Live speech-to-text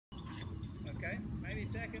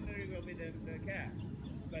secondary will be the calf.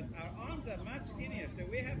 But our arms are much skinnier, so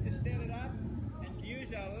we have to set it up and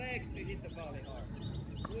use our legs to hit the volley hard.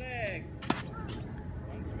 Legs.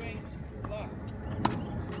 One swing, block.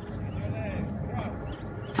 Use your legs. Cross.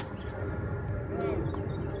 Cross.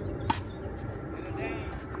 Get it down.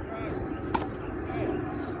 Cross. Good.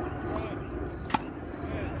 Cross.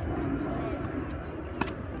 Good. Cross.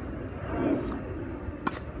 Cross.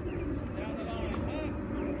 Down the line. Up.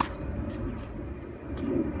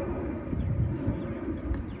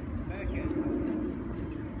 Back in.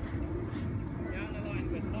 Down the line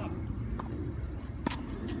with up.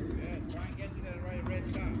 Good. Try and get to the right red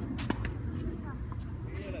tongue.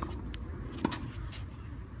 Feel it.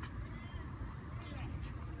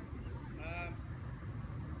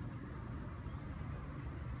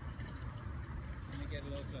 Let me get a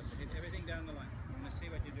little closer. Hit everything down the line. I want to see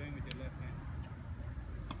what you're doing with your left hand.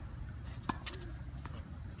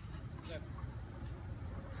 Look.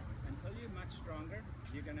 Until you're much stronger,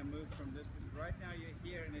 you're going to move from this. Right now you're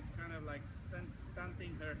here and it's kind of like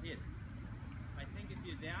stunting her hit. I think if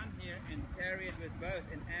you're down here and carry it with both,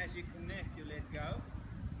 and as you connect, you let go,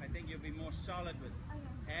 I think you'll be more solid with it.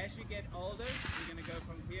 Okay. As you get older, you're going to go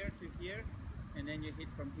from here to here, and then you hit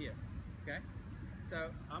from here. Okay?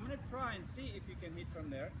 So I'm going to try and see if you can hit from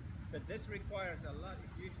there, but this requires a lot.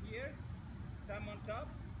 If you're here, thumb on top,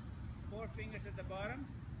 4 fingers at the bottom,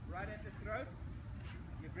 right at the throat,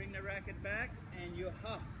 you bring the racket back and you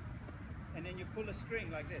hop, and then you pull a string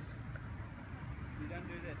like this. You don't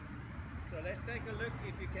do this. So let's take a look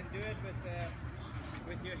if you can do it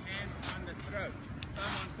with your hands on the throat.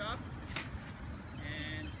 Thumb on top,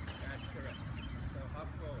 and that's correct. So hop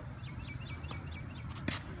forward.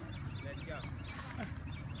 Let go.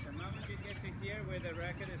 The moment you get to here where the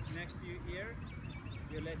racket is next to you here,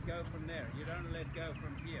 you let go from there. You don't let go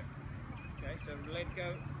from here. Okay, so let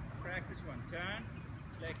go. Practice one. Turn,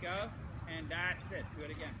 let go, and that's it. Do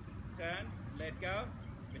it again. Turn, let go,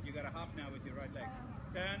 but you got to hop now with your right leg.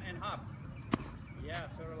 Turn and hop. Yeah,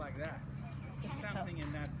 sort of like that. Something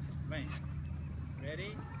in that vein.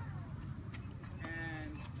 Ready?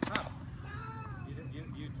 And hop.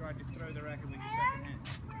 You try to throw the racket with your second hand.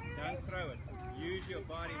 Don't throw it. Use your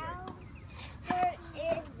body weight.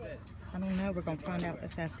 That's it. I don't know. We're going to find out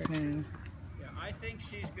this afternoon. Yeah, I think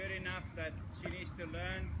she's good enough that she needs to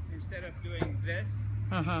learn, instead of doing this,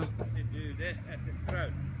 to do this at the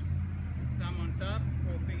throat. Thumb on top,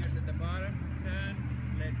 4 fingers at the bottom. Turn,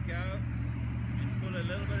 let go, and pull a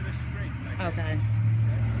little bit of a string like okay. This.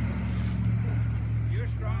 You're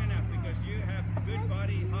strong enough because you have good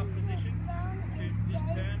body hop position to just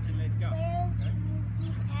turn and let go. Okay?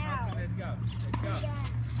 Hop and let go. Let go.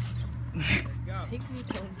 Let go. Take me to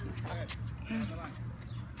these Good. Down the line.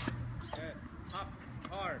 Good. Hop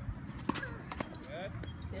hard. Good.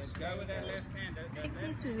 Let go with that left hand. Take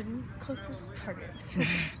me to the closest targets. Here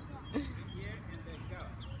and let go.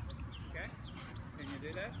 Okay? Can you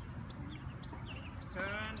do that?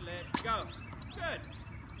 Turn, let go. Good.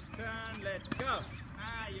 Turn, let go.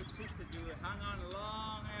 Ah, you pushed it. You hung on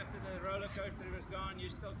long after the roller coaster was gone.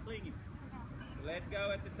 You're still clinging. Let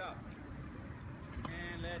go at the top.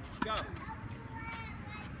 And let go.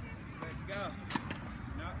 Let go.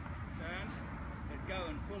 No. Turn. Let go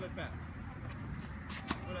and pull it back.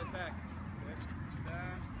 Pull it back. Good.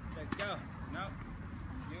 Turn. Let go. No.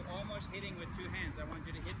 You're almost hitting with 2 hands. I want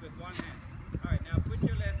you to hit with 1 hand. All right, now put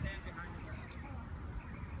your left hand behind your back.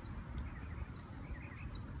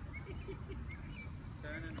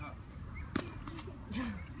 Turn and hop.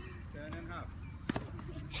 Turn and hop.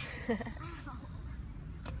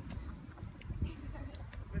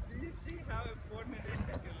 But do you see how important it is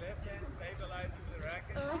that your left hand stabilizes the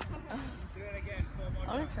racket? Do it again, 4 more times.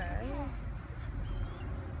 I'll try.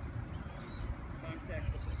 Contact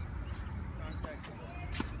the ball. Contact the ball.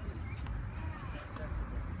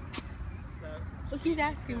 Look, he's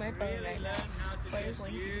asking my phone Really right learn now. how to Where's just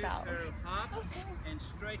Lincoln's use house? her hop and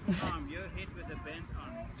straighten arm. You're hit with a bent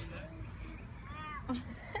arm. See that?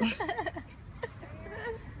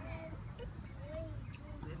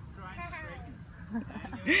 Let's try and straighten.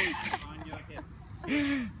 Hang your hand on your hip.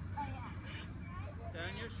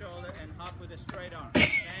 Turn your shoulder and hop with a straight arm.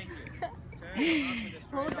 Thank you. Turn and hop with a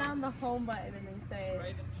straight Hold arm. down the home button and then say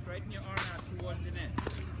it. Straighten your arm out towards the net.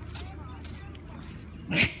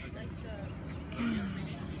 You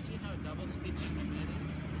see how double stitching the net is?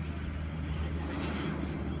 You should finish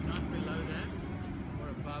not below that or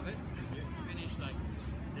above it. You finish like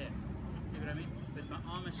there. See what I mean? But my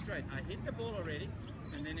arm is straight. I hit the ball already,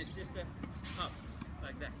 and then it's just a up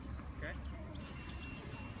like that. Okay?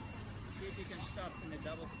 See if you can stop in the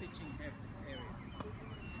double stitching area.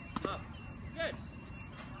 Up. Good.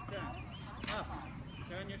 Turn. Up.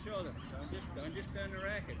 shoulder. Don't just turn the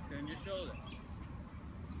racket. Turn your shoulder.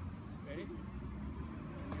 Ready?